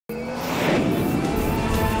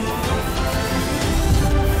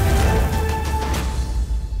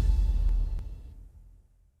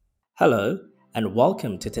Hello and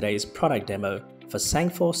welcome to today's product demo for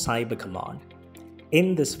Sangfor Cyber Command.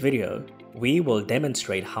 In this video, we will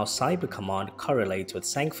demonstrate how Cyber Command correlates with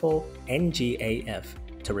Sangfor NGAF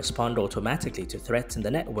to respond automatically to threats in the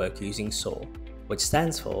network using SOAR, which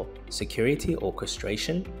stands for Security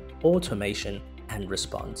Orchestration, Automation and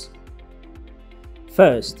Response.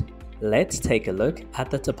 First, let's take a look at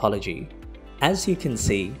the topology. As you can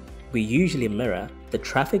see, we usually mirror the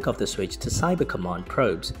traffic of the switch to Cyber Command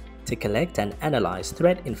probes to collect and analyze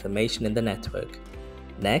threat information in the network.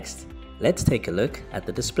 Next, let's take a look at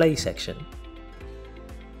the display section.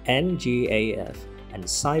 NGAF and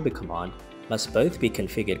Cyber Command must both be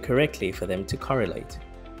configured correctly for them to correlate.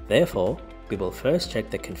 Therefore, we will first check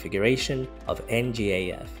the configuration of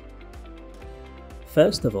NGAF.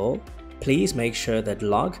 First of all, please make sure that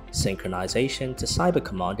log synchronization to Cyber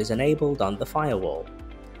Command is enabled on the firewall.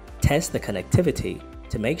 Test the connectivity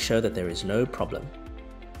to make sure that there is no problem.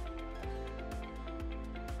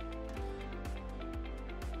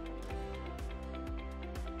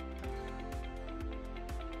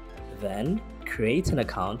 Then, create an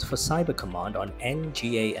account for Cyber Command on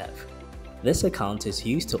NGAF. This account is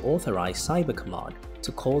used to authorize Cyber Command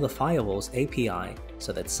to call the firewall's API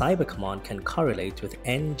so that Cyber Command can correlate with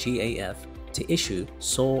NGAF to issue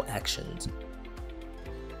SOAR actions.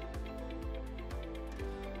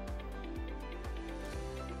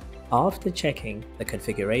 After checking the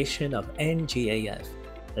configuration of NGAF,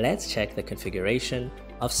 let's check the configuration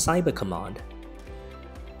of Cyber Command.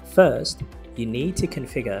 First, you need to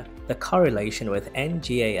configure the correlation with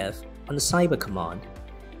NGAF on Cyber Command.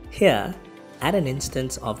 Here, add an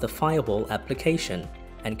instance of the firewall application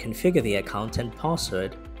and configure the account and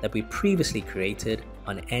password that we previously created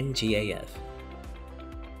on NGAF.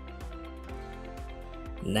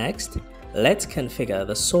 Next, let's configure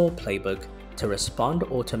the SOAR playbook to respond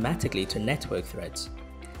automatically to network threats.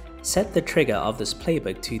 Set the trigger of this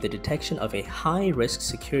playbook to the detection of a high-risk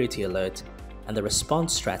security alert and the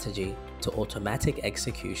response strategy to automatic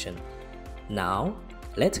execution. Now,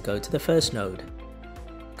 let's go to the first node.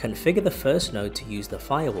 Configure the first node to use the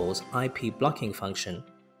firewall's IP blocking function.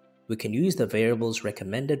 We can use the variables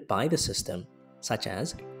recommended by the system, such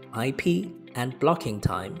as IP and blocking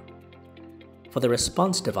time. For the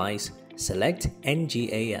response device, select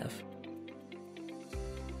NGAF.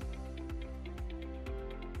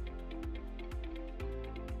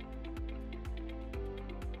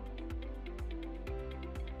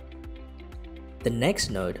 The next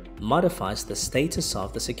node modifies the status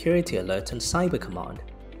of the security alert on Cyber Command.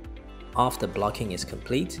 After blocking is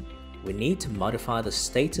complete, we need to modify the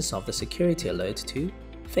status of the security alert to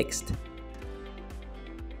fixed.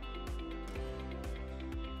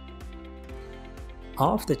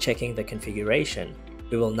 After checking the configuration,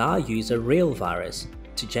 we will now use a real virus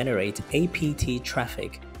to generate APT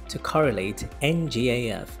traffic to correlate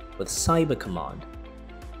NGAF with Cyber Command.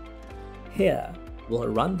 Here, we'll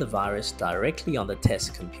run the virus directly on the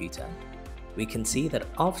test computer. We can see that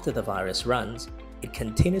after the virus runs, it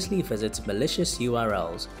continuously visits malicious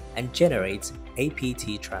URLs and generates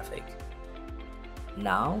APT traffic.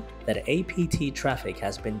 Now that APT traffic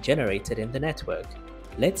has been generated in the network,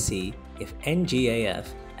 let's see if NGAF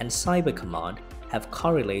and Cyber Command have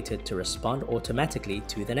correlated to respond automatically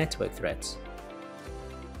to the network threats.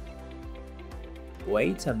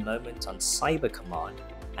 Wait a moment on Cyber Command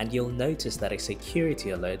and you'll notice that a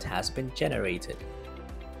security alert has been generated.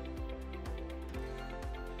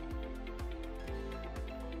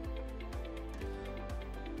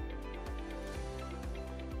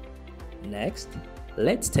 Next,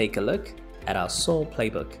 let's take a look at our SOAR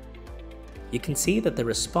playbook. You can see that the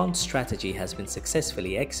response strategy has been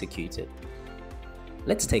successfully executed.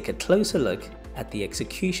 Let's take a closer look at the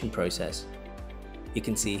execution process. You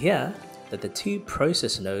can see here that the two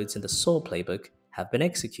process nodes in the SOAR playbook have been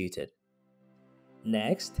executed.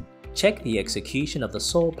 Next, check the execution of the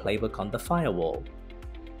SOAR playbook on the firewall.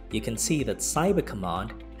 You can see that Cyber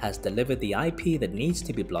Command has delivered the IP that needs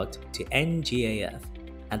to be blocked to NGAF,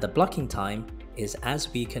 and the blocking time is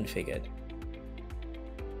as we configured.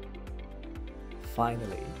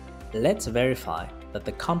 Finally, let's verify that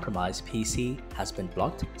the compromised PC has been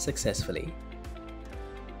blocked successfully.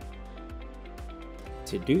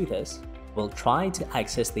 To do this, we'll try to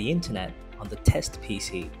access the internet on the test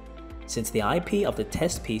PC. Since the IP of the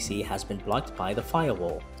test PC has been blocked by the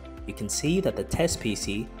firewall, you can see that the test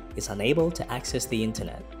PC is unable to access the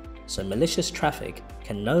internet, so malicious traffic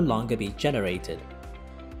can no longer be generated.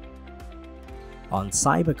 On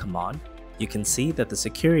Cyber Command, you can see that the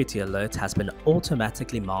security alert has been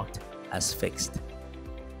automatically marked as fixed.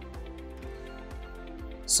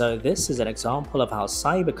 So this is an example of how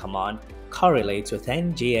Cyber Command correlates with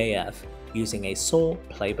NGAF using a SAW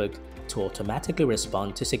playbook to automatically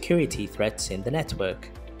respond to security threats in the network.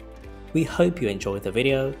 We hope you enjoyed the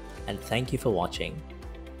video and thank you for watching.